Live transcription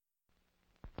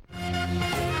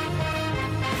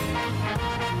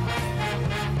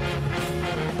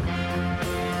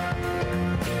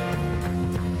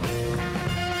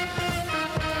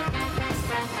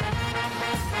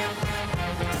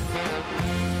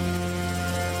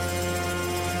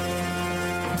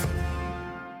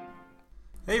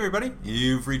Hey everybody,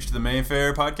 you've reached the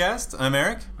Mayfair podcast. I'm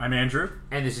Eric. I'm Andrew.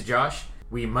 And this is Josh.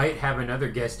 We might have another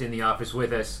guest in the office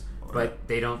with us, but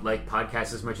they don't like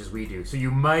podcasts as much as we do. So you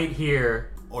might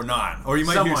hear... Or not. Or you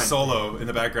might hear Solo in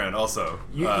the background also.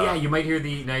 You might hear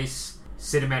the nice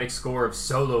cinematic score of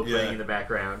Solo playing in the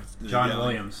background. John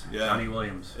Williams. Yeah. Johnny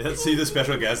Williams. Let's see who the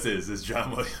special guest is John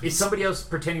Williams. It's somebody else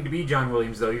pretending to be John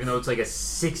Williams, though, even though it's like a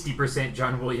 60%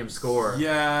 John Williams score.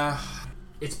 Yeah.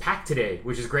 It's packed today,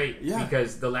 which is great,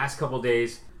 because the last couple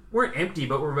days weren't empty,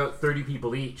 but we're about 30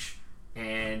 people each,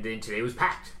 and then today was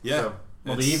packed. Yeah. So,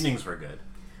 well, the evenings were good.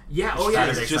 Yeah,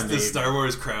 It's just the Star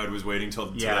Wars crowd was waiting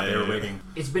till today. Yeah, they were waiting.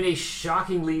 It's been a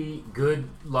shockingly good,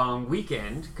 long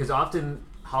weekend, because often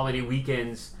holiday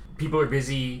weekends, people are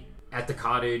busy at the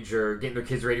cottage or getting their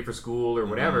kids ready for school or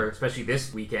whatever, especially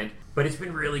this weekend. But it's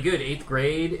been really good. 8th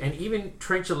grade, and even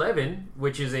Trench 11,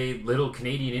 which is a little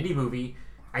Canadian indie movie,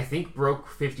 I think broke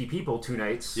 50 people 2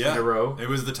 nights in a row. It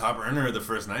was the top earner the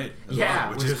first night as well,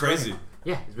 which is crazy.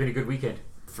 Yeah, it's been a good weekend.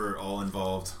 For all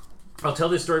involved. I'll tell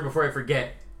this story before I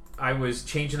forget. I was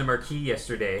changing the marquee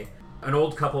yesterday. An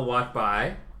old couple walked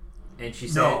by, and she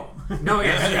said... No,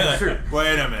 yes, true.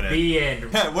 Wait a minute. The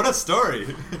end. What a story.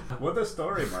 What a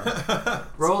story,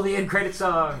 Mark. Roll the end credit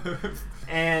song.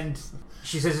 And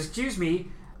she says, "Excuse me,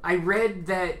 I read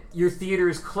that your theater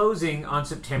is closing on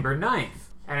September 9th.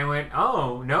 And I went,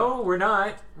 "Oh, no, we're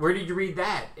not. Where did you read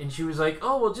that?" And she was like,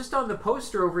 "Oh, well, just on the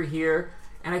poster over here."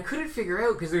 And I couldn't figure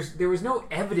out because there was no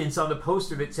evidence on the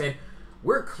poster that said,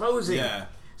 "We're closing." Yeah.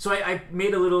 So I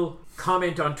made a little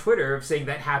comment on Twitter of saying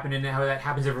that happened and how that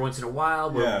happens every once in a while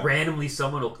where randomly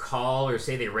someone will call or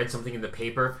say they read something in the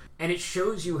paper. And it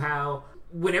shows you how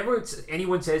whenever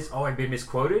anyone says, "Oh, I've been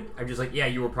misquoted," I'm just like, yeah,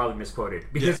 you were probably misquoted.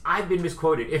 Because I've been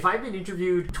misquoted. If I've been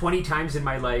interviewed 20 times in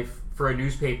my life for a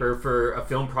newspaper, for a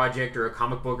film project or a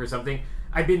comic book or something,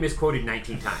 I've been misquoted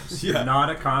 19 times. You're not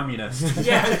a communist.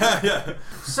 Yeah.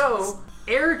 So,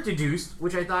 Eric deduced,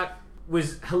 which I thought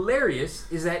was hilarious,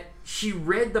 is that she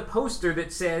read the poster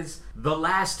that says The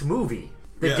Last Movie,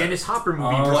 the Dennis Hopper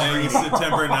movie. Playing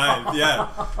September 9th, yeah.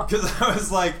 Because I was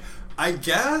like, I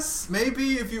guess,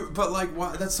 maybe if you... But, like,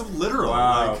 wow, that's so literal.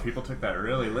 Wow, like, people took that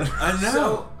really literal. I know.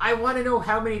 So, I want to know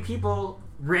how many people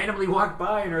randomly walk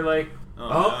by and are like,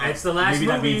 that's the last maybe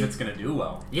movie. That means it's going to do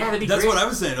well. Yeah, that'd be That's great. what I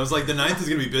was saying. I was like, the 9th is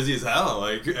going to be busy as hell.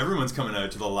 Like, everyone's coming out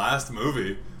to the last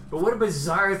movie. But what a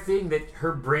bizarre thing that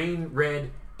her brain read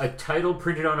a title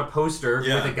printed on a poster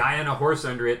with a guy on a horse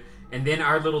under it, and then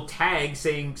our little tag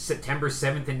saying September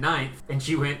 7th and 9th, and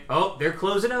she went, "Oh, they're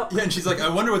closing up." Yeah, and she's like, I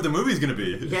wonder what the movie's going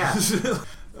to be. Yeah.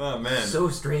 Oh, man. So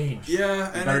strange. Yeah.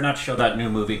 You better not show that new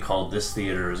movie called This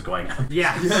Theater is Going Out.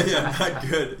 Yeah. Yeah, not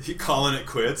good. You calling it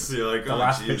quits. You're like, The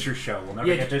Last Picture Show. We'll never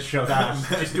get to show that.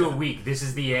 Just do a week. This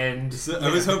is the end. So I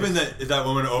was hoping that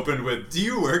woman opened with, "Do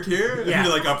you work here?" Yeah. And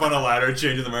you're like up on a ladder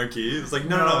changing the marquee. It's like,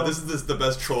 no, this is the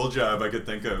best troll job I could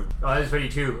think of. Oh, that was funny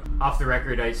too. Off the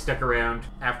record, I stuck around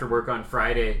after work on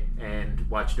Friday and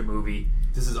watched a movie.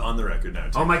 This is on the record now,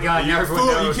 too. Oh my God, you now everyone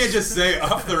fool, knows. You can't just say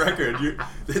off the record.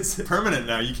 It's permanent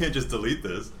now. You can't just delete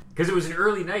this. Because it was an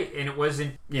early night, and it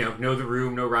wasn't, no The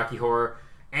Room, no Rocky Horror,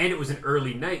 and it was an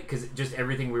early night because just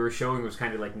everything we were showing was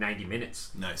kind of like 90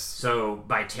 minutes. Nice. So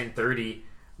by 10:30,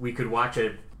 we could watch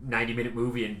a 90-minute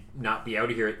movie and not be out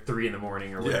of here at 3 in the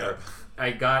morning or whatever.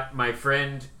 My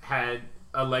friend had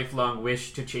a lifelong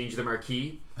wish to change the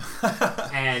marquee,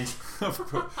 and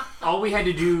all we had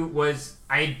to do was,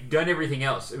 I had done everything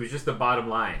else. It was just the bottom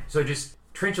line. So just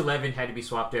Trench 11 had to be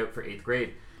swapped out for 8th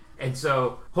grade. And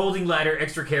so, holding ladder,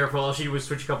 extra careful, all she did was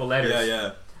switch a couple letters.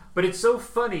 Yeah. But it's so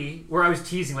funny, where I was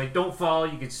teasing, like, don't fall,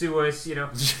 you could sue us,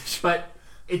 But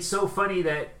it's so funny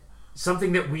that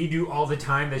something that we do all the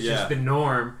time that's just the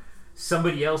norm,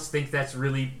 somebody else thinks that's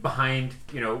really behind,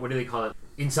 what do they call it?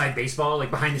 Inside baseball, like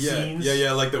behind the scenes.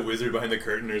 Yeah, like the wizard behind the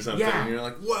curtain or something. Yeah. And you're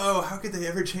like, whoa, how could they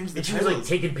ever change the And she was like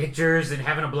taking pictures and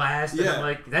having a blast. And I'm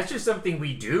like, that's just something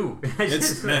we do.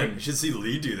 Man, you should see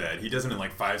Lee do that. He does it in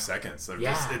like 5 seconds. So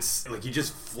it's like he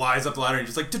just flies up the ladder and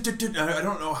just like, I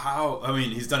don't know how. I mean,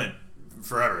 he's done it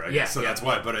forever, I guess, so that's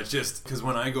why. But it's just because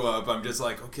when I go up, I'm just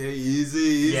like, okay,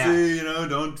 easy,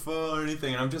 don't fall or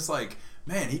anything. And I'm just like,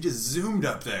 man, he just zoomed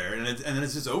up there, and then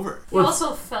it's just over. He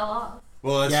also fell off.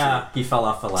 Well, that's true. He fell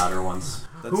off the ladder once.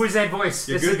 Who is that voice?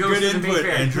 Yeah, good input,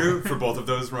 Andrew, for both of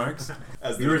those remarks.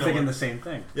 We were thinking the same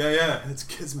thing. Yeah, it's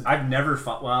kismet. I've never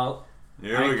fought. Well,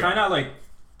 I kind of like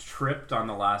tripped on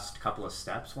the last couple of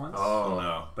steps once. Oh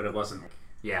no! But it wasn't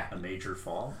a major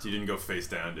fall. You didn't go face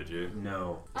down, did you?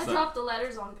 No. I dropped the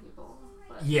letters on people.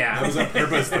 But... Yeah. That was on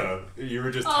purpose, though. You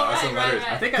were just tossing letters.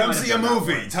 Right. I think Come see a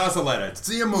movie. Toss a letter.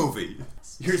 See a movie.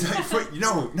 You're like,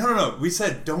 no. We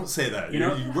said don't say that.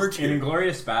 You work here. In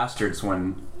Inglourious Bastards,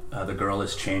 when the girl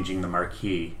is changing the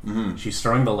marquee, she's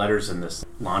throwing the letters in this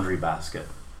laundry basket.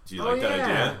 Do you like that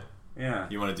idea? Yeah.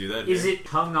 You want to do that? Is it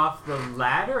hung off the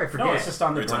ladder? I forget. No, it's just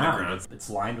on the It's ground. on the ground. It's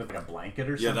lined with like a blanket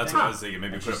or something. Yeah, that's what I was thinking.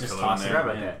 Maybe And put a she's just pillow in tossing there. it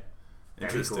About in. that.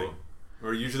 Interesting. Cool.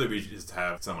 Or usually we just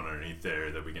have someone underneath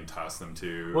there that we can toss them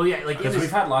to. Well, yeah, like Because we've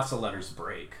had lots of letters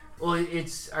break. Well,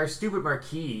 it's our stupid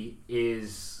marquee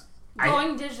is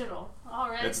Going digital. All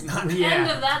right. It's not. End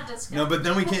Yeah. of that discussion. No, but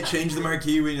then we can't change the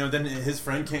marquee. Then his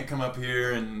friend can't come up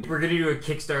here and. We're gonna do a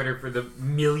Kickstarter for the $1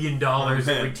 million it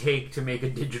man. would take to make a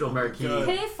digital marquee. God.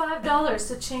 Pay $5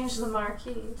 to change the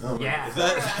marquee. Oh, Yeah.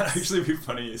 That'd actually be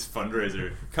funny as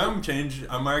fundraiser. Come change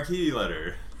a marquee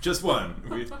letter. Just one.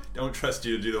 We don't trust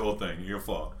you to do the whole thing. You'll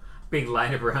fall. Big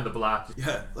lineup around the block,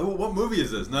 Yeah. What movie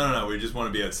is this? No. We just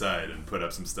want to be outside and put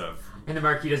up some stuff. and the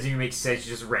marquee doesn't even make sense.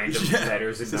 Just random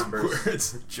letters and Just numbers.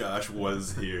 words. Josh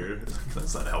was here.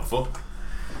 That's not helpful.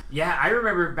 Yeah, I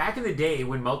remember back in the day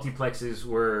when multiplexes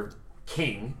were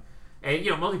king, and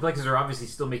multiplexes are obviously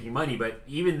still making money, but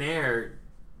even there,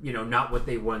 not what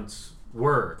they once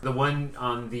were. The one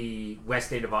on the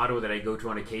west end of Ottawa that I go to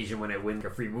on occasion when I win a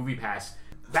free movie pass.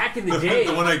 Back in the day,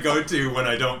 The one I go to when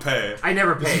I don't pay. I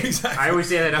never pay. Exactly. I always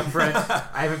say that up front.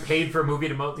 I haven't paid for a movie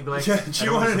to multiplex. Yeah, I do you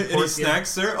don't want wanna any support snacks,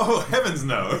 sir? Oh, heavens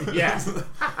no. Yeah.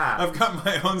 I've got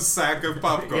my own sack of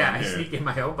popcorn Yeah, I here. sneak in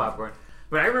my own popcorn.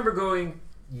 But I remember going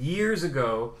years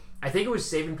ago, I think it was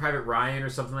Saving Private Ryan or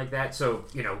something like that. So,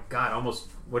 God,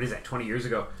 almost, 20 years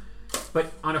ago. But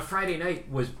on a Friday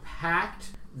night was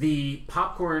packed. The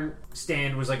popcorn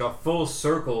stand was like a full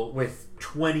circle with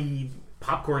 20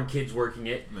 popcorn kids working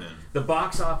it. Man. The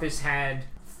box office had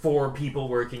 4 people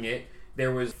working it.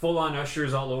 There was full-on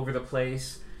ushers all over the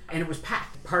place. And it was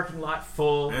packed. Parking lot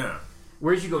full. Yeah.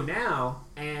 Whereas you go now,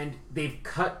 and they've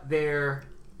cut their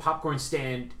popcorn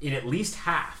stand in at least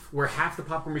half, where half the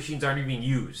popcorn machines aren't even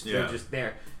used. Yeah. They're just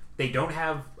there. They don't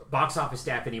have box office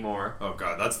staff anymore. Oh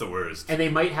god, that's the worst. And they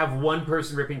might have one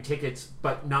person ripping tickets,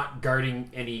 but not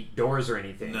guarding any doors or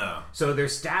anything. No. So their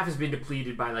staff has been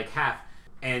depleted by like half.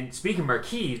 And speaking of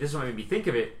marquee, this is what made me think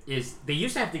of it, is they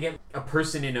used to have to get a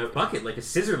person in a bucket, like a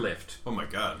scissor lift, Oh my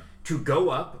god. to go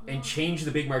up and change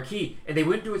the big marquee. And they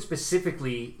wouldn't do it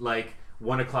specifically like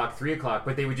 1 o'clock, 3 o'clock,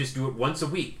 but they would just do it once a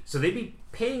week. So they'd be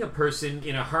paying a person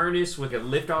in a harness with a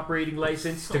lift operating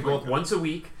license to go up once a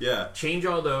week, Yeah. change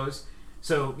all those.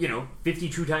 So,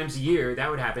 52 times a year, that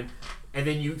would happen. And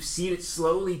then you've seen it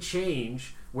slowly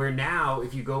change, where now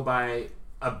if you go by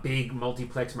a big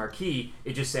multiplex marquee,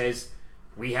 it just says,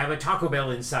 we have a Taco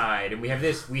Bell inside, and we have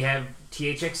this, we have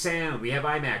THX Sound, we have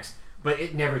IMAX, but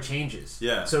it never changes.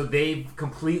 Yeah. So they've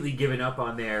completely given up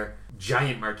on their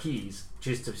giant marquees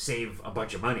just to save a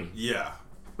bunch of money. Yeah.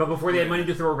 But before they had money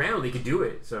to throw around, they could do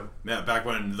it. So, Yeah, back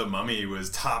when The Mummy was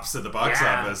tops at the box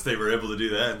Yeah. office, they were able to do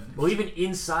that. well, even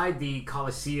inside the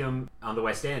Coliseum on the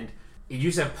West End, it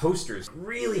used to have posters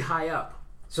really high up.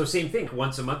 So same thing.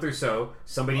 Once a month or so,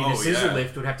 somebody in Oh, a scissor yeah.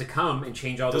 lift would have to come and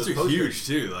change all Those those are posters. huge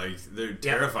too. Like they're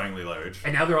terrifyingly large.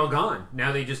 And now they're all gone.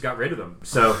 Now they just got rid of them.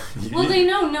 So Well, they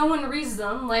know no one reads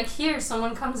them. Like, here,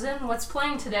 someone comes in, what's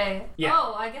playing today? Yeah.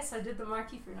 Oh, I guess I did the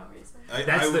marquee for no reason.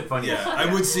 That's the funny Yeah, part.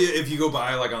 I would see it if you go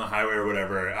by like on the highway or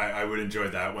whatever. I would enjoy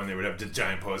that when they would have the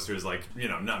giant posters, like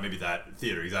not maybe that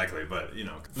theater exactly, but Yeah.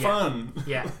 fun.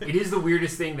 yeah, it is the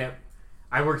weirdest thing that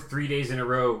I worked 3 days in a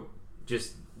row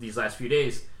just these last few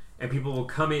days, and people will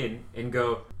come in and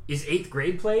go, is 8th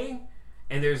grade playing?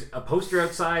 And there's a poster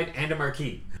outside and a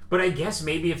marquee. But I guess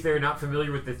maybe if they're not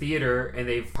familiar with the theater and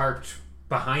they've parked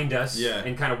behind us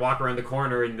and kind of walk around the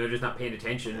corner and they're just not paying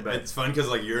attention. But it's fun because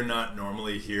like you're not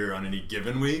normally here on any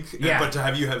given week, but to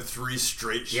have you have 3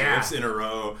 straight shifts in a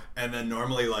row, and then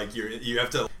normally like you have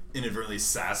to inadvertently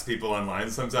sass people online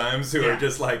sometimes who are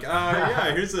just like,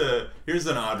 here's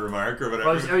an odd remark or whatever.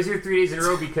 Well, I was here 3 days in a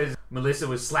row because Melissa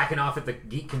was slacking off at the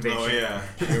geek convention. Oh yeah,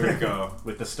 here we go.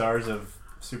 With the stars of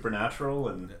Supernatural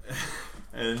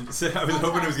and so I was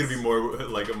hoping it was gonna be more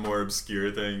like a more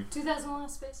obscure thing. 2001: A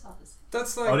Space Odyssey.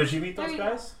 That's like, Oh, did you meet those There you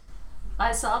guys?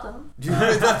 I saw them.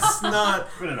 that's not.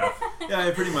 Good enough.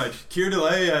 Yeah, pretty much. Keir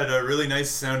Delay had a really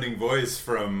nice sounding voice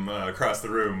from across the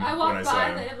room I when walked I saw by,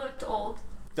 him. they looked old.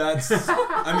 That's.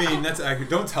 I mean, that's accurate.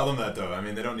 Don't tell them that though. I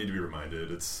mean, they don't need to be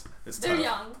reminded. It's They're tough.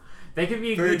 young. That could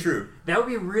be a Very good, true. That would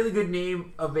be a really good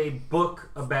name of a book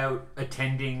about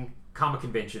attending comic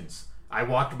conventions. I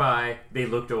walked by, they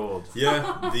looked old.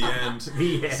 Yeah, the end.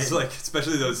 The end. It's like,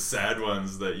 especially those sad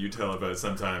ones that you tell about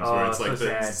sometimes, where it's so like the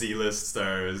sad. Z-list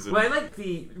stars. And, Well, I like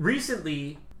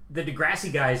recently, the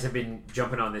Degrassi guys have been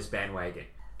jumping on this bandwagon.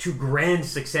 To grand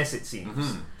success, it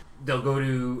seems. they'll go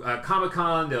to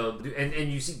Comic-Con,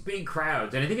 and you see big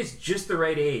crowds, and I think it's just the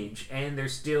right age, and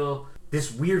there's still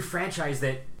this weird franchise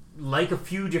that, like a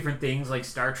few different things like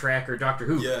Star Trek or Doctor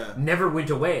Who, never went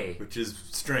away. Which is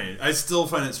strange. I still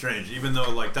find it strange, even though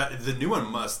like that the new one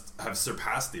must have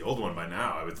surpassed the old one by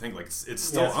now. I would think like it's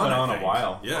still it's been on a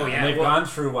while. Yeah, and they've gone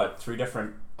through what 3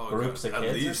 different groups of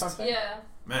kids or something. Yeah.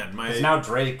 Man, now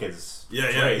Drake is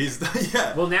he's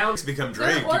Well, now he's become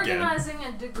Drake They're organizing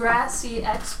a Degrassi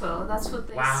Expo. That's what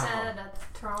they said at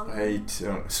Toronto. I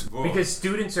don't. Whoa. Because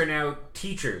students are now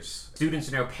teachers. Students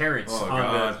are now parents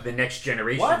on the next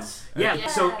generation. What? Yeah.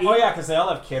 So because they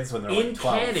all have kids when they're in like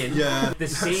 12. canon, the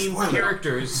same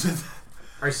characters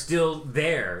are still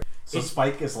there. So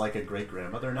Spike is like a great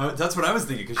grandmother now. That's what I was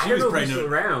thinking because she was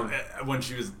pregnant when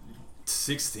she was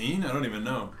 16. I don't even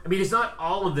know. I mean, it's not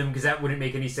all of them because that wouldn't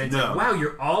make any sense. No. Like, wow,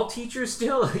 you're all teachers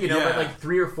still, but like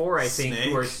 3 or 4, I think,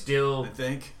 who are still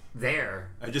there.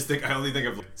 I only think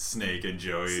of like Snake and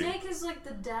Joey. Snake is like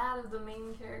the dad of the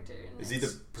main character. Is he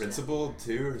the principal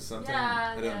too, or something?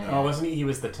 Yeah, I don't know. Oh, wasn't he? He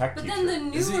was the tech teacher. But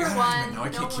then the newer one, no, I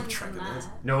can't keep track of this.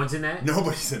 No one's in that?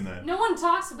 Nobody's in that. No one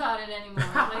talks about it anymore.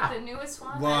 Like the newest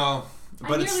one. Well,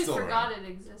 but I it's nearly still forgot around. it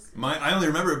existed. I only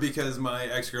remember it because my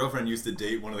ex-girlfriend used to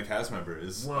date one of the cast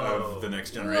members of The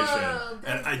Next Generation.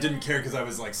 And I didn't care because I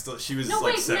was like she was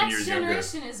like 7 years younger.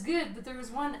 Next Generation is good, but there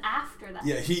was one after that.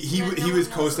 Yeah, he was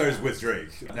co-stars with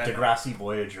Drake. Degrassi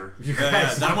Voyager.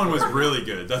 Yeah, that one was really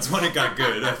good. That's when it got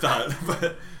good, I thought.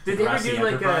 But did they ever do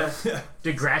like a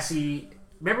Degrassi?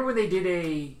 Remember when they did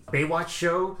a Baywatch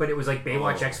show, but it was like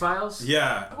Baywatch X-Files?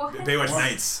 Yeah, Baywatch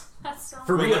Nights. That's so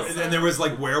For real. And there was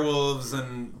like werewolves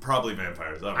and probably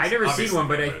vampires. I've never seen one,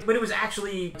 but it was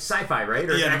actually sci-fi, right?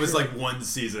 Or it was like one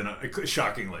season,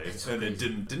 shockingly, and it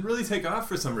didn't really take off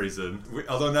for some reason.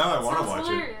 Although now I want to watch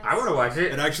it. I want to watch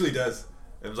it. It actually does.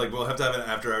 It was like we'll have to have an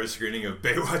after-hours screening of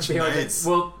Baywatch Nights.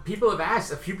 Well, a few people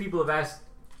have asked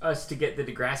us to get the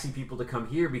Degrassi people to come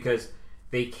here because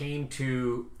they came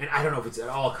to, and I don't know if it's at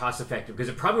all cost-effective because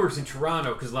it probably works in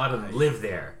Toronto because a lot of them live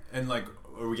there. And like,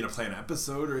 are we gonna play an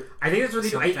episode or? I think that's what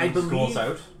they do. I believe School's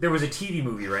Out. There was a TV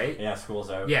movie, right? Yeah, School's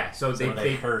Out. Yeah, so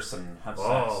they curse and have sex.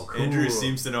 Oh, cool. Andrew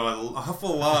seems to know an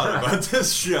awful lot about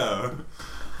this show.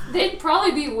 They'd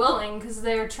probably be willing because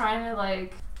they're trying to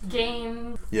like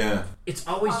gain. Yeah, it's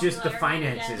always just the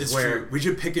finances. It's where true. We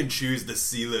should pick and choose the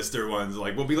C-lister ones.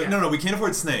 Like we'll be like, no, we can't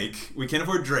afford Snake. We can't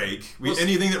afford Drake.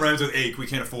 Anything that rhymes with Ake, we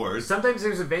can't afford. Sometimes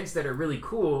there's events that are really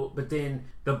cool, but then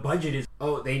the budget is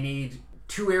they need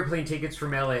 2 airplane tickets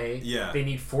from LA. Yeah. They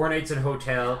need 4 nights in a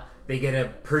hotel. They get a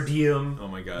per diem. Oh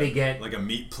my god. They get like a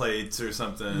meat plate or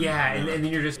something. Yeah, and then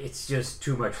you're it's just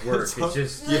too much work. It's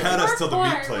just you had us till the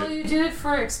meat plate. Will you do it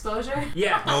for exposure?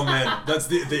 Yeah. Oh man, that's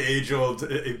the age old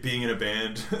being in a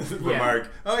band remark.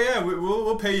 Oh yeah,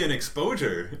 we'll pay you an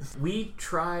exposure. We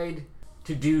tried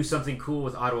to do something cool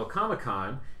with Ottawa Comic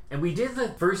Con, and we did the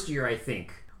first year I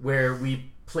think where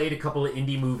we played a couple of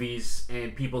indie movies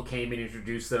and people came and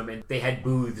introduced them and they had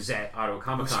booths at Ottawa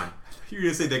Comic Con. You were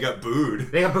gonna say they got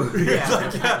booed. They got booed. Yeah.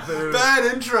 Like,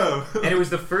 bad intro. And it was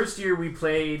the first year we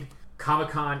played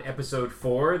Comic-Con Episode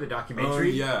 4, the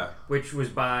documentary, which was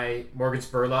by Morgan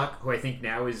Spurlock, who I think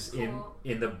now is in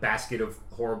the basket of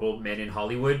horrible men in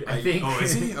Hollywood, I think. Oh,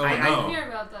 is he? Oh, I no. didn't hear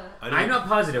about that. I'm not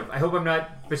positive. I hope I'm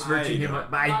not besmirching him.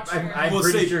 But I'm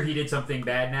pretty sure he did something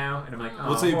bad now. And I'm like,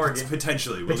 we'll say Morgan.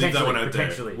 Potentially. We'll leave that one out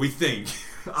there. We think.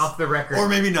 Off the record. Or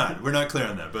maybe not. We're not clear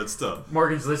on that, but still.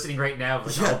 Morgan's listening right now.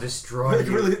 Like, I'll destroy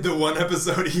you. Really, the one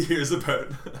episode he hears about.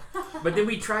 But then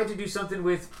we tried to do something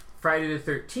with Friday the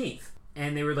 13th.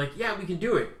 And they were like, yeah, we can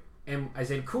do it. And I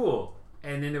said, cool.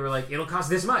 And then they were like, it'll cost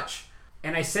this much.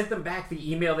 And I sent them back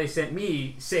the email they sent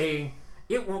me saying,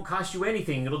 it won't cost you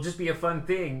anything. It'll just be a fun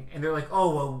thing. And they're like,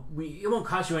 oh, well, it won't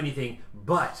cost you anything,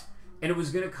 but... And it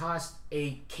was going to cost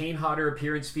a Kane Hodder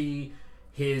appearance fee,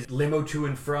 his limo to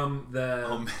and from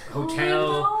the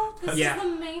hotel. This is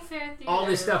the Mayfair Theater. All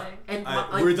this stuff. And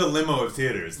we're the limo of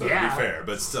theaters, though, to be fair,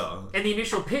 but still. And the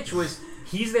initial pitch was,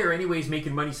 he's there anyways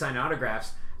making money signing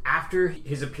autographs. After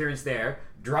his appearance there,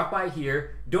 drop by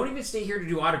here. Don't even stay here to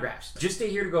do autographs. Just stay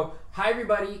here to go, hi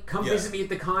everybody, come visit me at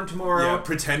the con tomorrow. Yeah,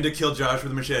 pretend to kill Josh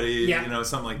with a machete,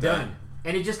 something like that. Done.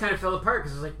 And it just kind of fell apart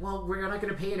because I was like, well, we're not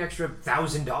going to pay an extra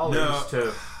 $1,000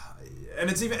 to... And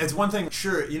it's one thing,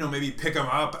 sure, maybe pick him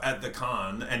up at the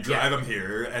con and drive him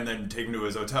here and then take him to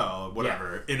his hotel,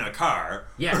 whatever, in a car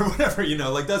or whatever,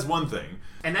 like that's one thing.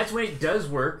 And that's when it does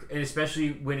work, and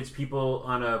especially when it's people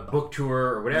on a book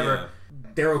tour or whatever.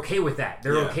 they're okay with that.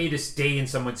 They're Yeah. okay to stay in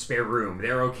someone's spare room.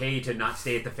 They're okay to not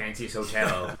stay at the fanciest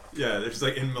hotel. Yeah, they're just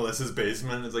like in Melissa's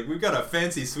basement. It's like, we've got a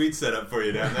fancy suite set up for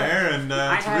you down there, and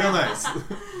it's real nice.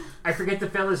 I forget the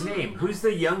fella's name. Who's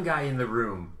the young guy in the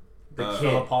room? The kid.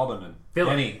 Philip Haldeman.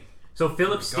 Philip. Denny. So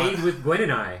Philip stayed with Gwen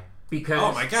and I because...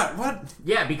 Oh my god, what?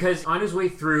 Yeah, because on his way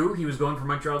through, he was going from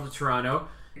Montreal to Toronto.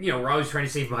 You know, we're always trying to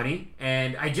save money.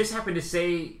 And I just happened to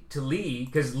say to Lee,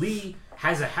 because Lee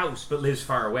has a house but lives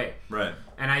far away. Right.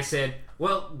 And I said,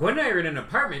 well, Gwen and I are in an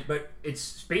apartment, but it's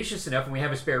spacious enough and we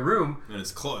have a spare room. And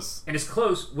it's close.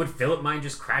 Would Philip mind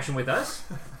just crashing with us?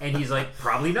 And he's like,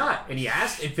 probably not. And he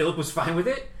asked, and Philip was fine with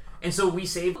it. And so we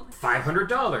saved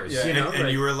 $500. Yeah, you know, and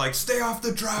you were like, stay off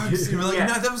the drugs. You were like, Yeah.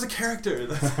 no, that was a character.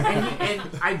 and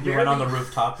I You went on the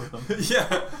rooftop with them.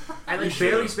 Yeah. I like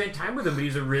barely spent time with him, but he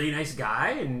was a really nice guy.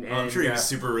 And I'm sure he was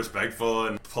super respectful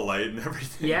and polite and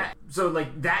everything. Yeah, so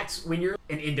like that's when you're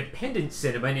an independent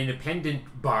cinema, an independent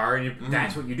bar, and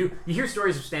that's what you do. You hear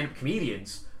stories of stand-up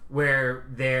comedians where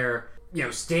they're, you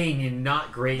know, staying in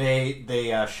not great...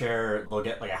 They share, they'll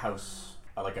get like a house,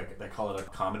 they call it a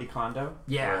comedy condo.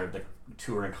 Yeah. Where the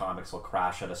touring comics will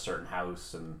crash at a certain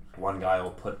house, and one guy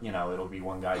will put, you know, it'll be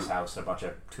one guy's house, and a bunch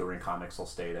of touring comics will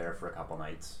stay there for a couple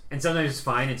nights. And sometimes it's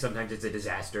fine, and sometimes it's a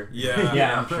disaster. Yeah.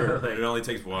 Yeah, I'm sure. Like, It only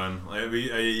takes one. I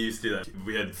used to do that.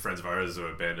 We had friends of ours who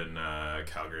abandoned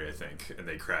Calgary, I think, and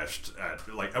they crashed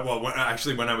at, like, well, when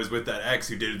I was with that ex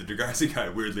who dated the Degrassi guy,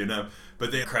 weirdly enough,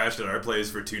 but they crashed at our place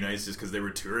for 2 nights just because they were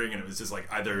touring, and it was just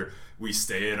like either we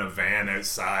stay in a van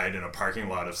outside in a parking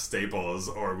lot of Staples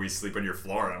or we sleep on your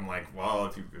floor. And I'm like, well,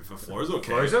 if the floor's okay.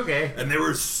 Floor's okay. And they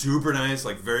were super nice,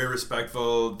 like very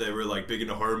respectful. They were like big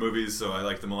into horror movies, so I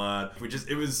liked them a lot.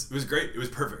 It was great. It was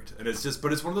perfect. And it's just,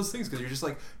 but it's one of those things because you're just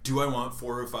like, do I want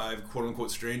 4 or 5 quote unquote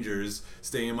strangers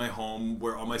staying in my home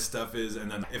where all my stuff is,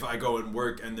 and then if I go and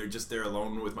work and they're just there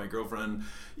alone with my girlfriend,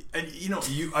 and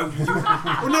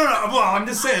well, I'm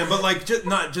just saying, but like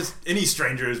not just any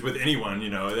strangers with anyone, you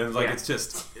know. And like it's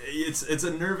just it's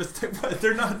a nervous thing. But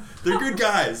they're good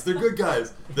guys. They're good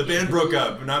guys. The band broke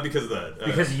up, not because of that.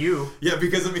 because of you. Yeah,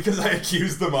 because I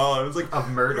accused them all. I was like, Of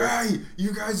murder. Hey,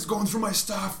 you guys going through my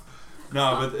stuff.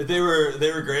 No, but they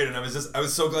were great, and I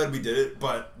was so glad we did it.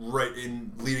 But right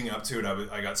in leading up to it,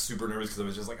 I got super nervous because I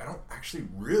was just like, I don't actually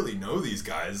really know these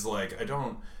guys. Like, I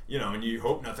don't, you know, and you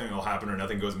hope nothing will happen or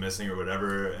nothing goes missing or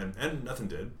whatever, and nothing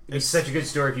did. It's such a good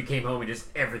story if you came home and just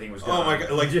everything was gone. Oh my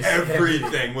god, like Just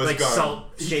everything was like gone.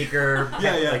 salt shaker.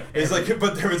 Yeah. It's like,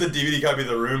 but there was a DVD copy of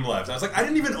The Room left. I was like, I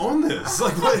didn't even own this.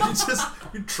 Like, what?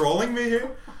 You're trolling me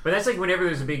here? But that's like whenever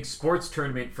there's a big sports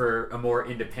tournament for a more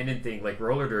independent thing, like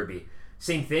roller derby.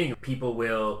 Same thing. People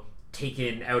will take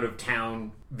in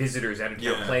out-of-town visitors,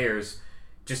 out-of-town players,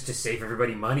 just to save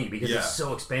everybody money because it's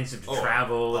so expensive to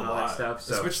travel and all that stuff.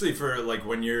 So. Especially for like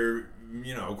when you're,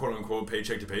 you know, quote unquote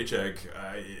paycheck to paycheck,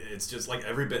 it's just like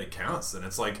every bit counts. And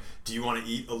it's like, do you want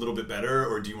to eat a little bit better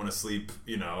or do you want to sleep,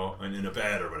 you know, in a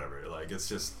bed or whatever? Like, it's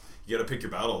just, you got to pick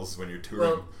your battles when you're touring.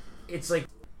 Well, it's like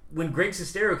when Greg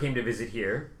Sestero came to visit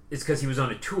here, it's because he was on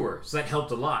a tour, so that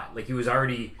helped a lot. Like he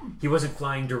wasn't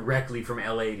flying directly from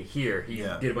LA to here. He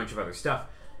did a bunch of other stuff.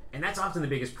 And that's often the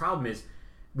biggest problem is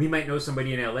we might know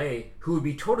somebody in LA who would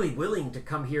be totally willing to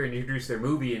come here and introduce their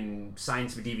movie and sign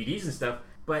some DVDs and stuff,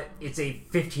 but it's a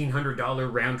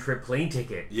 $1,500 round trip plane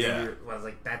ticket. Yeah. And I was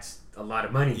like, that's a lot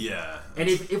of money. Yeah. And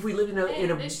if we lived in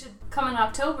a They should come in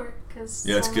October because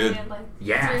it's good. At like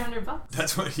Yeah. $300.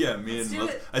 That's what, me and do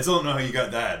it. I still don't know how you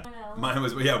got that. I know. Mine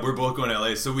was, we're both going to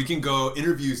LA, so we can go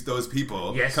interview those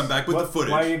people, come back with the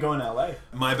footage. Why are you going to LA?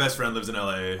 My best friend lives in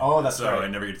LA. Oh, that's so right. I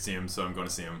never get to see him, so I'm going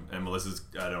to see him. And Melissa's,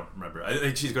 I don't remember. I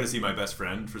think she's going to see my best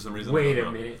friend for some reason. Wait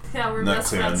a minute. Yeah, we're Not best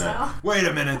clear on friends that. now. Wait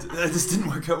a minute. This didn't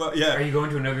work out well. Yeah. Are you going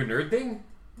to another nerd thing?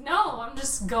 No, I'm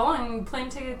just going. Plane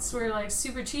tickets were like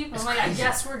super cheap. I'm like, I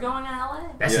guess we're going to LA.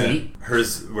 That's neat.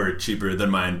 Hers were cheaper than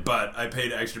mine, but I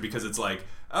paid extra because it's like,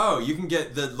 oh, you can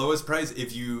get the lowest price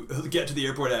if you get to the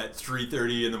airport at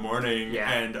 3:30 in the morning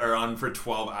and are on for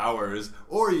 12 hours,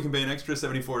 or you can pay an extra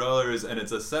 $74 and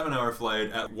it's a 7-hour flight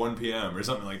at 1 p.m. or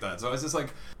something like that. So I was just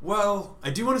like, well, I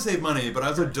do want to save money, but I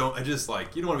also don't. I just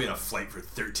like, you don't want to be on a flight for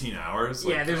 13 hours.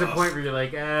 Yeah, like, there's a point where you're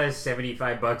like, $75 is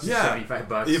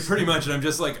 $75. Yeah, pretty much. And I'm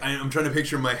just like, I'm trying to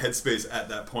picture my headspace at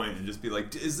that point and just be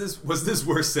like, was this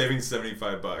worth saving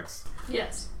 $75?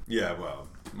 Yes. Yeah, well,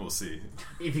 we'll see.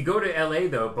 If you go to LA,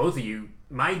 though, both of you,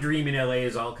 my dream in LA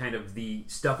is all kind of the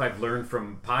stuff I've learned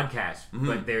from podcasts.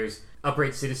 But there's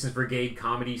Upright Citizens Brigade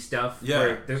comedy stuff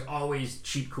where there's always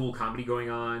cheap, cool comedy going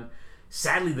on.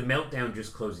 Sadly, The Meltdown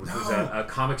just closed, which was a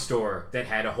comic store that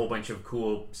had a whole bunch of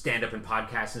cool stand-up and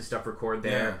podcasts and stuff recorded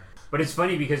there. Yeah. But it's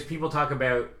funny because people talk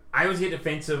about... I always get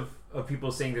defensive of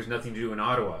people saying there's nothing to do in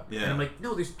Ottawa. Yeah. And I'm like,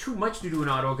 no, there's too much to do in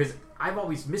Ottawa because I've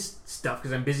always missed stuff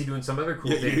because I'm busy doing some other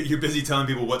cool thing. You're busy telling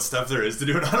people what stuff there is to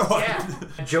do in Ottawa. Yeah.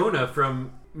 Jonah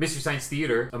from Mr. Science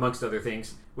Theater, amongst other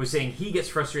things, was saying he gets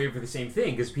frustrated for the same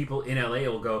thing because people in LA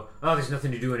will go, oh, there's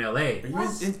nothing to do in LA. Are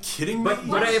you kidding me? But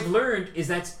what I have learned is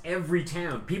that's every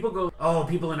town. People go, oh,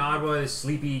 people in Ottawa is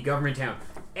sleepy government town.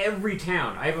 Every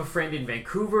town. I have a friend in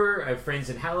Vancouver. I have friends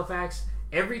in Halifax.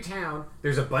 Every town,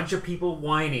 there's a bunch of people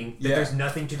whining that there's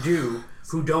nothing to do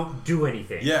who don't do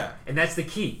anything. Yeah. And that's the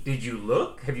key. Did you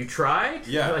look? Have you tried?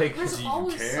 Yeah. Like, There's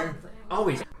always something.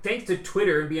 always. Thanks to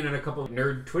Twitter and being on a couple of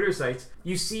nerd Twitter sites,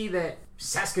 you see that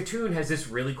Saskatoon has this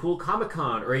really cool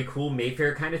Comic-Con or a cool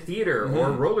Mayfair kind of theater or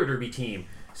a roller derby team.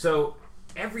 So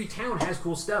every town has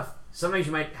cool stuff. Sometimes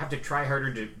you might have to try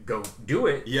harder to go do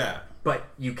it. Yeah. But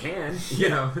you can, you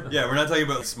know. Yeah, we're not talking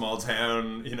about small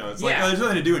town, you know, it's like, Yeah. oh, there's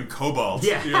nothing to do in Cobalt.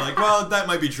 Yeah. You're like, well, that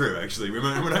might be true, actually. We're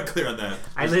not clear on that.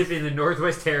 I live in the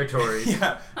Northwest Territories.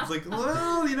 Yeah. It's like,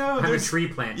 well, you know, I'm a there's tree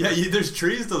planter. Yeah, there's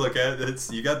trees to look at.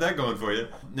 You got that going for you.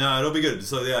 No, it'll be good.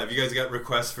 So yeah, if you guys got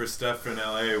requests for stuff in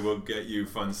LA, we'll get you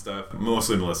fun stuff.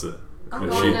 Mostly Melissa. I'm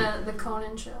going to the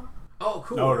Conan show. Oh,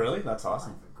 cool. Oh, really? That's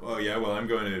awesome. Oh yeah, well I'm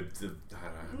going to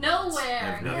Nowhere. I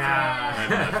have nothing. Yeah. I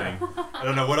have nothing. I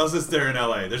don't know what else is there in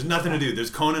LA. There's nothing to do. There's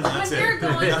Conan. That's When it. you're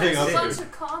going Nothing to else a to bunch do.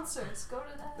 of concerts, go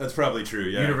to that. That's probably true.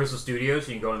 Yeah. Universal Studios,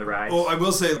 you can go on the rides. Well, I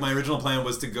will say my original plan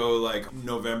was to go like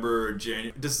November,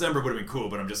 January, December would have been cool,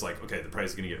 but I'm just like, okay, the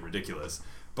price is gonna get ridiculous.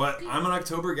 But I'm an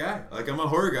October guy. Like I'm a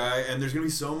horror guy, and there's gonna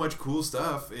be so much cool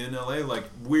stuff in LA, like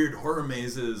weird horror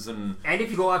mazes and. And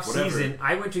if you go off Whatever. season,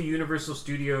 I went to Universal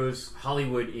Studios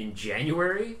Hollywood in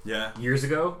January. Yeah. Years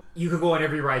ago. You could go on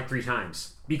every ride 3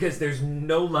 times because there's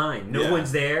no line. No Yeah.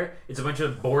 one's there. It's a bunch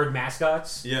of bored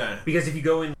mascots. Yeah. Because if you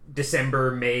go in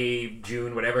December, May,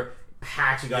 June, whatever,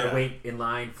 packed, you gotta Yeah. wait in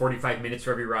line 45 minutes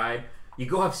for every ride. You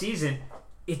go off season,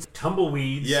 it's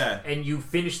tumbleweeds. Yeah. And you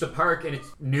finish the park and it's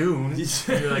noon.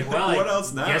 And you're like, well, What I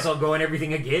else now? guess I'll go on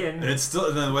everything again. And it's still,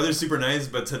 and the weather's super nice,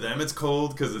 but to them it's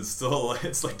cold because it's still,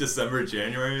 it's like December,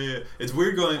 January. It's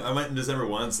weird going, I went in December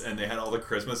once and they had all the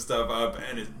Christmas stuff up,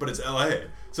 but it's LA.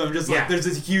 So I'm just like, Yeah. there's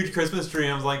this huge Christmas tree.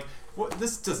 I was like, what?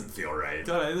 This doesn't feel right.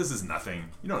 This is nothing.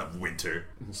 You don't have winter.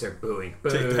 You start booing.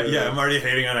 Take Boo. that. Yeah, I'm already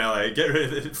hating on LA. Get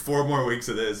rid of it. 4 more weeks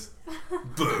of this.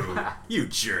 Boo. You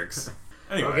jerks.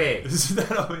 Anyway. Okay.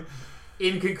 That'll be-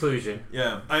 In conclusion,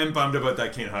 yeah, I am bummed about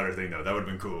that Kane Hodder thing, though. That would have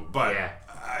been cool. But, Yeah.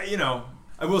 you know,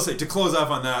 I will say, to close off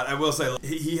on that, I will say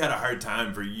he had a hard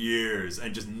time for years,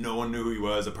 and just no one knew who he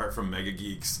was apart from Mega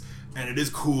Geeks. And it is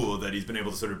cool that he's been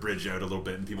able to sort of bridge out a little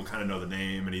bit, and people kind of know the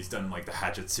name, and he's done, like, the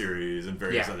Hatchet series and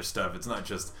various Yeah. other stuff. It's not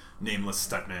just nameless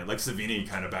stuntman, like Savini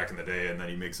kind of back in the day, and then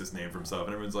he makes his name for himself,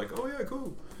 and everyone's like, oh, yeah,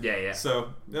 cool. yeah. So,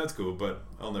 that's cool, but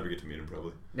I'll never get to meet him,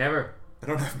 probably. Never. I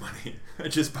don't have money. I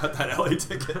just bought that LA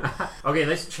ticket. Okay,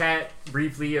 let's chat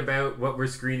briefly about what we're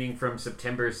screening from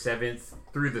September 7th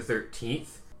through the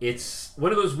 13th. It's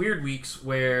one of those weird weeks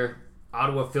where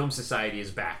Ottawa Film Society is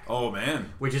back, Oh,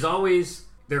 man. which is always,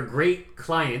 they're great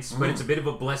clients, but it's a bit of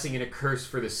a blessing and a curse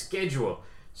for the schedule.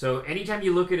 So anytime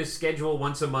you look at a schedule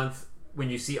once a month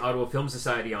when you see Ottawa Film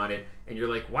Society on it, and you're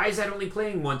like, why is that only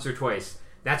playing once or twice?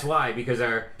 That's why, because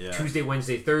our Yeah. Tuesday,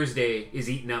 Wednesday, Thursday is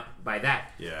eaten up by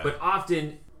that. Yeah. But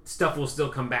often, stuff will still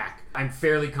come back. I'm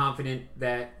fairly confident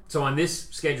that... So on this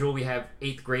schedule, we have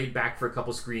 8th grade back for a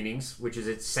couple screenings, which is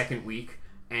its 2nd week,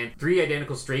 and 3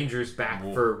 Identical Strangers back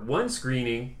Whoa. for 1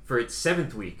 screening for its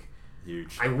 7th week.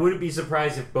 Huge. I wouldn't be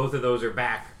surprised if both of those are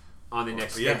back on the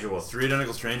next Yeah, schedule. 3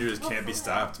 Identical Strangers can't be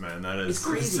stopped, man. That is It's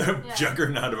crazy. a Yeah.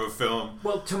 juggernaut of a film.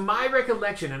 Well, to my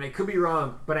recollection, and I could be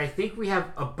wrong, but I think we have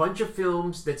a bunch of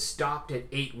films that stopped at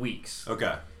 8 weeks.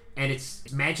 Okay. And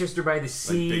it's Manchester by the Like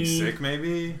Sea, Big Sick,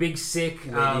 maybe? Big Sick,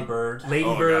 Lady Bird. Lady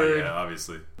Oh, Bird, God, yeah,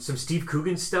 obviously. some Steve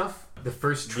Coogan stuff, The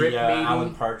First Trip, The, maybe.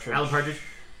 Alan Partridge. Alan Partridge.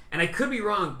 And I could be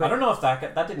wrong, but I don't know if that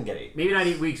didn't get 8. maybe not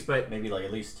 8 weeks, but Maybe like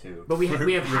at least 2. we have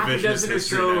half a Revisionist dozen or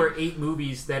history so now. or 8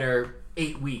 movies that are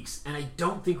 8 weeks, and I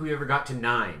don't think we ever got to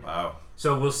 9. Wow.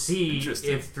 So we'll see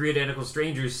Interesting. if 3 Identical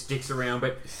Strangers sticks around.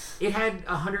 But it had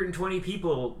 120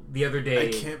 people the other day.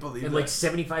 I can't believe and that. like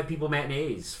 75 people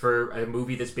matinees for a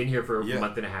movie that's been here for Yeah. a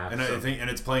month and a half. And so. I think, and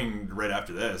it's playing right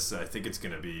after this. I think it's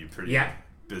going to be pretty Yeah.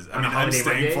 busy. I On a mean, I'm holiday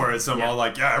staying Monday? for it, so I'm Yeah. all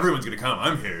like, yeah, everyone's going to come.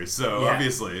 I'm here. So, Yeah.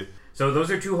 obviously. So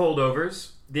those are 2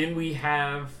 holdovers. Then we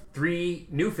have 3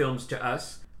 new films to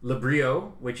us. Le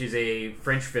Brio, which is a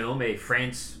French film, a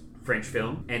French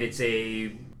film, and it's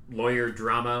a lawyer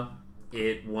drama.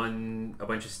 It won a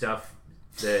bunch of stuff.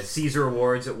 The Caesar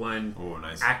Awards, it won Oh,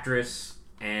 nice. actress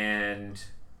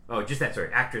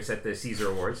actress at the Caesar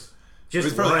Awards. It Just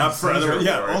was probably one up for Caesar other.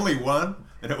 Yeah, Award. only one.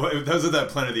 And those are that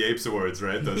Planet of the Apes awards,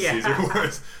 right? Those Caesar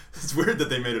awards. It's weird that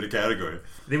they made it a category.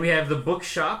 Then we have the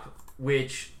Bookshop,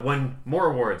 which won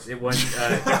more awards. It won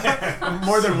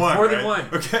more than one. More than one.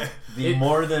 Okay. The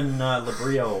More Than La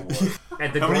Brea Award.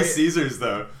 At the how many Caesars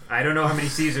though? I don't know how many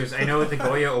Caesars. I know at the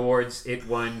Goya Awards it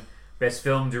won Best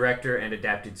Film Director and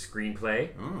Adapted Screenplay.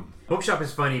 Bookshop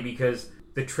is funny because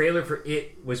the trailer for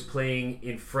it was playing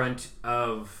in front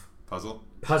of Puzzle.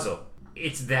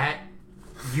 It's that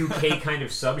UK kind of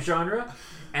subgenre,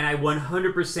 and I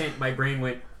 100% my brain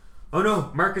went, oh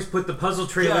no, Marcus put the Puzzle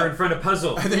trailer in front of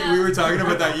Puzzle. I think we were talking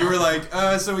about that. You were like,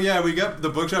 so yeah, we got the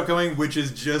Bookshop coming, which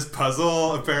is just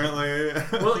Puzzle, apparently.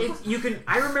 Well,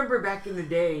 I remember back in the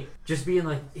day just being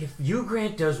like, if Hugh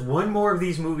Grant does one more of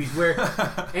these movies where,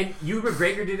 and Ewan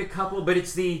McGregor did a couple, but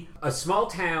it's a small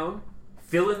town,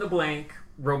 fill in the blank,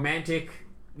 romantic,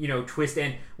 twist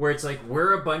end, where it's like,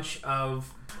 we're a bunch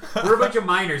of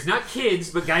minors, not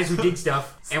kids, but guys who did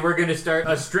stuff, and we're going to start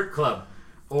a strip club.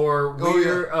 Or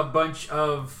we're a bunch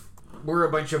of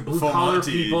blue collar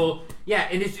people. Yeah,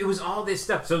 and it was all this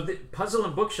stuff. So the Puzzle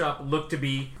and Bookshop look to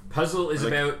be Puzzle is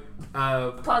about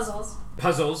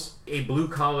puzzles, a blue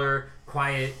collar,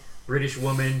 quiet British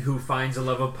woman who finds a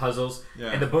love of puzzles,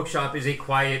 and the Bookshop is a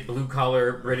quiet blue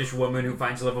collar British woman who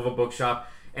finds a love of a bookshop,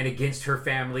 and against her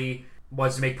family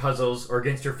wants to make puzzles, or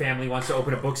against her family wants to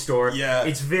open a bookstore. Yeah,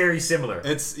 it's very similar.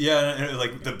 It's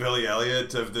like the Billy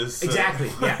Elliot of this.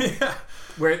 Exactly. Yeah.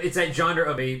 Where it's that genre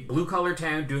of a blue-collar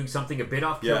town doing something a bit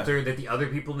off-kilter that the other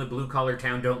people in the blue-collar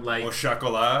town don't like. Or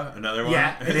Chocolat, another one.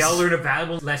 Yeah, and they all learn a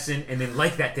valuable lesson and then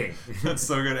like that thing. That's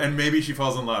so good. And maybe she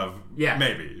falls in love. Yeah.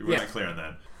 Maybe. We're not clear on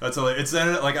that. That's all. It's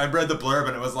like I read the blurb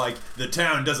and it was like, the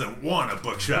town doesn't want a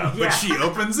bookshop, but she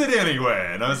opens it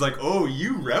anyway. And I was like, oh,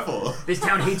 you rebel. This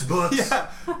town hates books.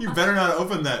 Yeah, you better not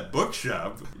open that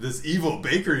bookshop. This evil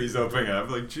bakery's opening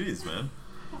up. Like, jeez, man.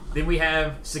 Then we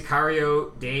have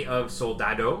Sicario Day of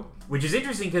Soldado, which is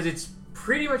interesting because it's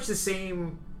pretty much the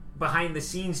same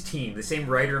behind-the-scenes team, the same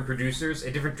writer and producers,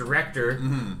 a different director,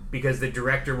 because the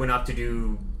director went off to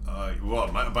do... a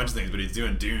bunch of things, but he's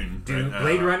doing Dune.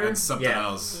 Blade Runner? And something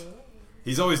else.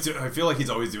 He's always I feel like he's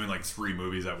always doing like 3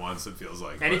 movies at once, it feels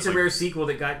like. And it's a rare sequel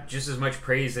that got just as much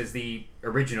praise as the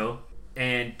original.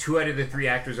 And 2 out of the 3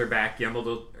 actors are back. Guillermo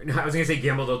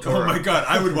del Toro. Oh my god,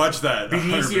 I would watch that.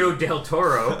 Benicio del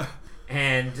Toro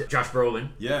and Josh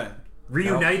Brolin. Yeah.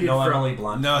 Reunited from... Emily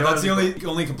Blunt. No, that's the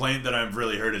only complaint that I've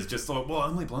really heard is just,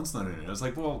 Emily Blunt's not in it. I was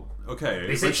like, well, okay.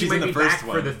 They said she might be back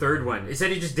for the 3rd one. It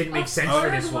said it just didn't make sense for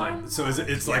this one. So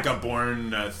it's like a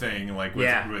Bourne thing, like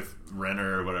with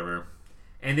Renner or whatever.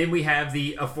 And then we have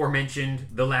the aforementioned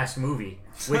The Last Movie,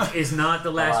 which is not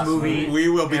the last movie. We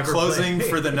will be closing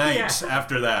for the night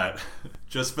after that.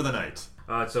 Just for the night.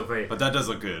 Oh, it's so funny. But that does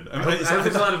look good.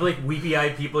 There's a lot of like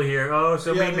weepy-eyed people here. Oh,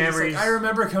 so many memories. Like, I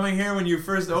remember coming here when you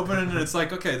first opened, and it's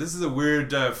like, okay, this is a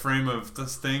weird frame of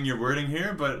this thing you're wording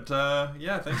here, but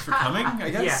thanks for coming, I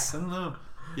guess. I don't know.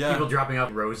 Yeah. People dropping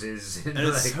off roses. And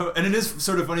it is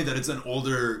sort of funny that it's an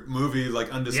older movie,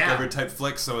 like undiscovered type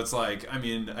flick, so it's like, I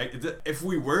mean, if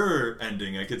we were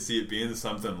ending, I could see it being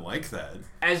something like that.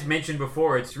 As mentioned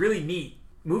before, it's really neat.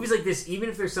 Movies like this, even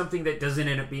if there's something that doesn't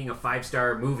end up being a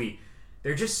 5-star movie,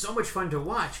 they're just so much fun to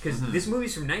watch, because this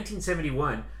movie's from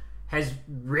 1971, has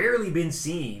rarely been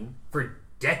seen for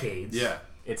decades. Yeah.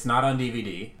 It's not on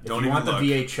DVD. If you want the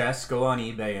VHS, go on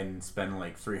eBay and spend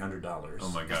like $300. Oh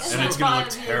my god! And it's gonna look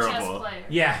terrible.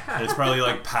 Yeah, and it's probably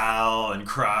like PAL and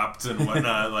cropped and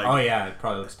whatnot. Like, oh yeah, it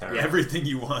probably looks terrible. Everything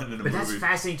you want in a movie. But that's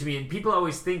fascinating to me. And people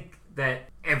always think that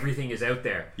everything is out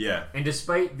there. Yeah. And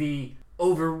despite the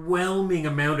overwhelming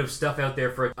amount of stuff out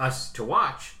there for us to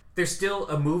watch, there's still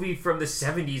a movie from the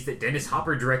 70s that Dennis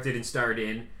Hopper directed and starred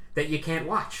in that you can't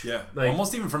watch. Yeah.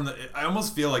 Almost even from I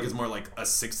almost feel like it's more like a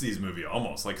 60s movie,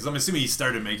 almost. Like, because I'm assuming he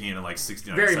started making it in like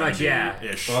 69, very much, yeah.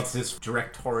 Ish. Well, it's this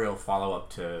directorial follow-up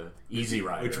to Easy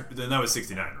Rider. Then that was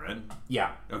 69, right?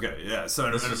 Yeah. Okay, yeah. So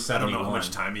I don't know how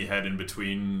much time he had in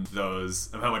between those,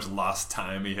 and how much lost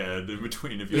time he had in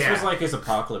between. This was like his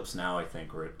Apocalypse Now, I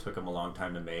think, where it took him a long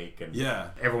time to make. And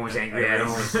everyone was angry at him.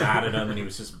 Everyone was mad at him, and he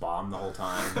was just bombed the whole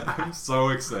time. I'm so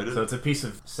excited. So it's a piece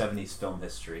of 70s film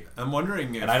history. I'm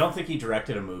wondering if... And I don't think he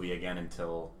directed a movie again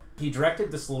until... He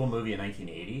directed this little movie in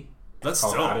 1980. That's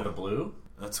called still... Out of the Blue.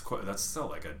 That's still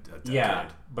like a decade. Yeah,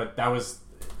 but that was...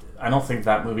 I don't think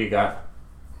that movie got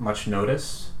much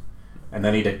notice. And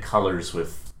then he did Colors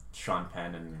with Sean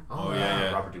Penn and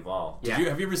Robert Duvall. Yeah.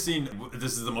 Have you ever seen...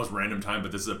 This is the most random time,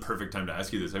 but this is a perfect time to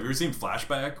ask you this. Have you ever seen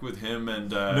Flashback with him and...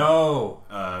 No.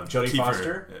 Jodie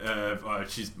Kiefer? Foster?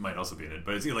 She might also be in it,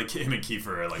 but it's like him and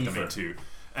Kiefer are like the main two.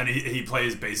 And he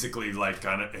plays basically like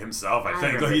kind of himself. I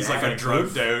think he's like a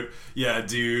drugged out,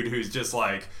 dude who's just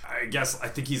like, I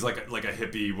think he's like a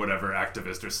hippie whatever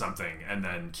activist or something. And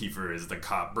then Kiefer is the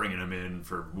cop bringing him in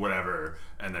for whatever,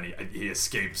 and then he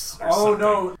escapes. Or something.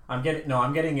 No,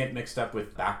 I'm getting it mixed up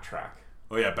with Backtrack.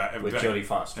 Oh yeah, with Jodie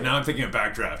Foster. And now I'm thinking of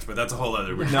Backdraft, but that's a whole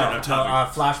other.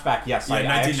 Flashback. Yes, yeah,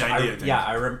 1990. I think. Yeah,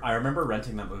 I remember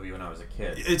renting that movie when I was a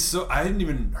kid. I hadn't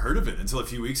even heard of it until a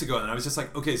few weeks ago, and I was just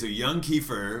like, okay, so young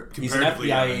Kiefer, he's an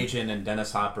FBI agent, and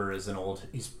Dennis Hopper is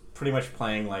he's pretty much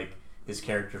playing like his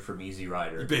character from Easy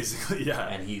Rider, basically, yeah.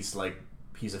 And he's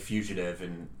a fugitive,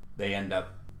 and they end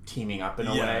up teaming up in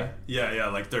a way. Yeah,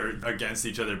 like they're against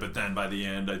each other, but then by the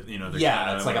end, they're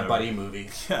it's like a buddy movie.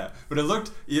 Yeah, but it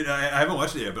looked, I haven't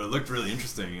watched it yet, but it looked really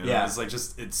interesting. And it was like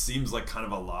it seems like kind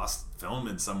of a lost film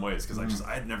in some ways, because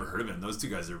I had never heard of it, and those two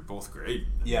guys are both great.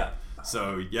 Yeah.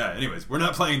 So anyways, we're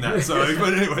not playing that. So,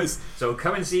 but anyways, so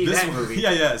come and see that movie.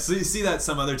 Yeah. So you see that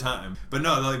some other time. But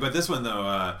no, but this one though,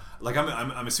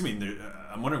 I'm assuming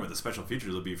I'm wondering what the special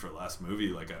features will be for the last movie.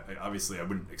 Like, obviously, I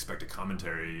wouldn't expect a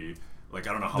commentary. Like,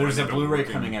 I don't know how. There's a Blu-ray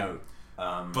coming out.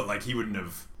 But like, he wouldn't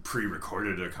have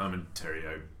pre-recorded a commentary.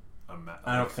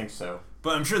 I don't think so.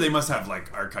 But I'm sure they must have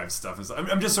like archived stuff and stuff.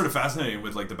 I'm just sort of fascinated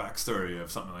with like the backstory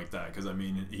of something like that, because I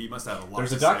mean, he must have a lot.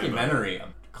 There's a documentary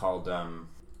called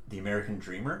The American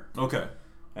Dreamer. Okay.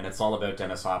 And it's all about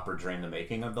Dennis Hopper during the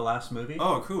making of the last movie.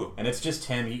 Oh, cool. And it's just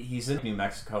him. He's in New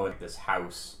Mexico at this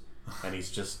house, and he's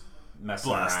just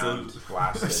messing around.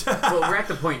 Blasted. Well, we're at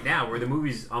the point now where the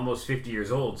movie's almost 50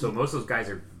 years old, so most of those guys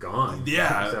are gone.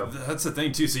 Yeah, that's the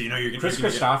thing too. So you're gonna Chris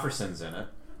Christopherson's in it.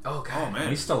 Oh God. Oh man,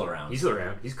 he's still around. He's still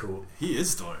around. He's cool. He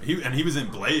is still around. He was in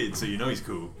Blade, so he's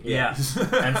cool. Yeah.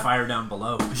 And Fire Down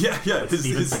Below. Yeah.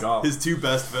 His two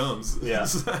best films. Yeah.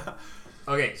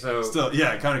 Okay, so still,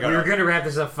 kind of got. We were going to wrap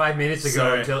this up 5 minutes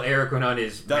ago until Eric went on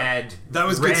his mad that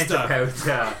was rant good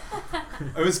stuff.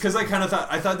 About, it was because I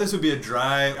thought this would be a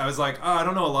dry. I was like, I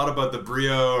don't know a lot about the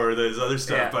Brio or this other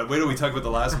stuff, but wait till we talk about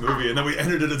the last movie, and then we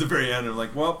ended it at the very end. And I'm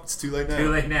like, well, it's too late now.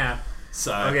 Too late now.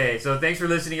 Sigh. Okay, so thanks for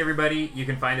listening, everybody. You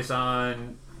can find us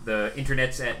on the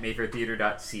internets at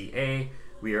mayfairtheatre.ca.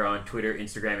 We are on Twitter,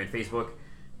 Instagram, and Facebook.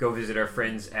 Go visit our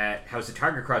friends at House of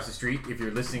Targ across the street. If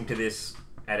you're listening to this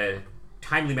at a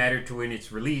timely matter to when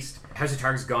it's released, House of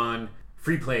Targ's gone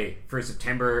free play for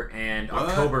September and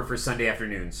October for Sunday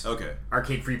afternoons. Okay.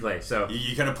 Arcade free play. So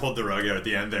you kind of pulled the rug out at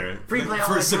the end there. Free play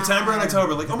for September and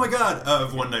October. Like, oh my god,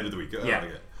 of one night of the week. Yeah.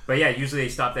 But yeah, usually they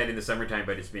stop that in the summertime,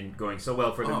 but it's been going so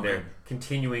well for them. They're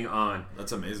continuing on.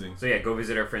 That's amazing. So yeah, go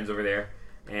visit our friends over there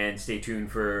and stay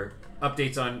tuned for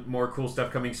updates on more cool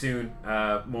stuff coming soon.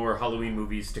 More Halloween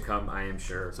movies to come, I am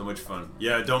sure. So much fun.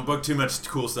 Yeah, don't book too much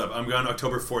cool stuff. I'm gone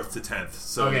October 4th to 10th.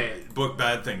 So book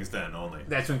bad things then only.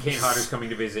 That's when Kate Hodder's coming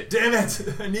to visit. Damn it!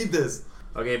 I need this.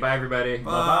 Okay, bye everybody.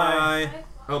 Bye.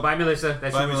 Oh, bye Melissa.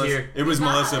 She was here. It was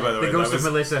Melissa, by the way. The ghost of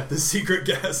Melissa. The secret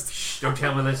guest. Shh, don't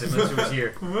tell Melissa. Melissa was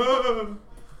here.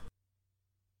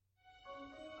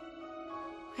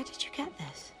 Where did you get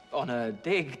this? On a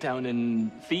dig down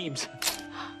in Thebes.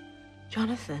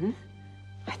 Jonathan,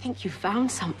 I think you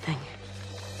found something.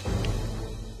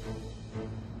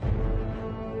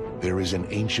 There is an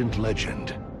ancient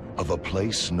legend of a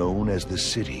place known as the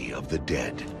City of the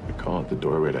Dead. We call it the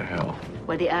doorway to hell.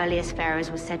 Where the earliest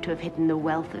pharaohs were said to have hidden the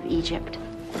wealth of Egypt.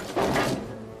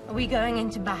 Are we going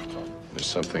into battle? There's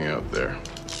something out there.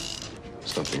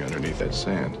 Something underneath that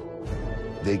sand.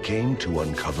 They came to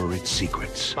uncover its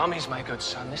secrets. Mummies, my good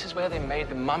son. This is where they made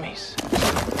the mummies.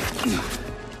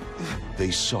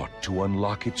 They sought to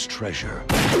unlock its treasure.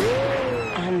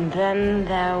 And then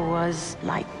there was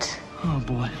light. Oh,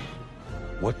 boy.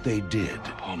 What they did...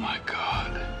 Oh, my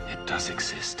God. It does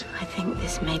exist. I think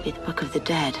this may be the Book of the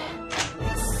Dead.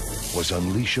 ...was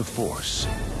unleash a force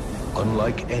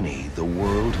unlike any the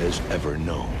world has ever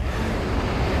known.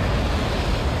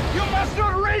 You must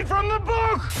not read from the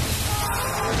book!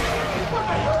 What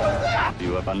the hell was that?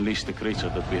 You have unleashed the creature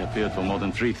that we have feared for more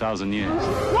than 3,000 years.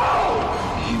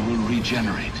 Whoa! He will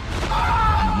regenerate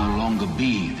and no longer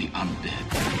be the undead.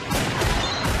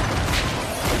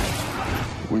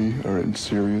 We are in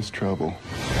serious trouble.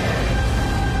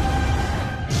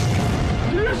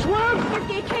 Do you swim? If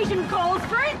the occasion calls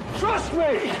for it. Trust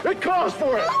me, it calls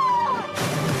for it.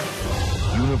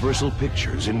 Universal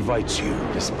Pictures invites you.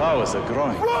 His powers are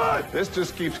growing. Run! This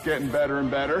just keeps getting better and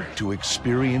better. To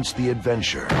experience the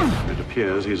adventure. It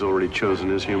appears he's already chosen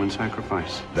his human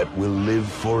sacrifice. That will live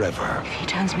forever. If he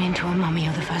turns me into a mummy,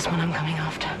 you're the first one I'm coming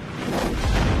after.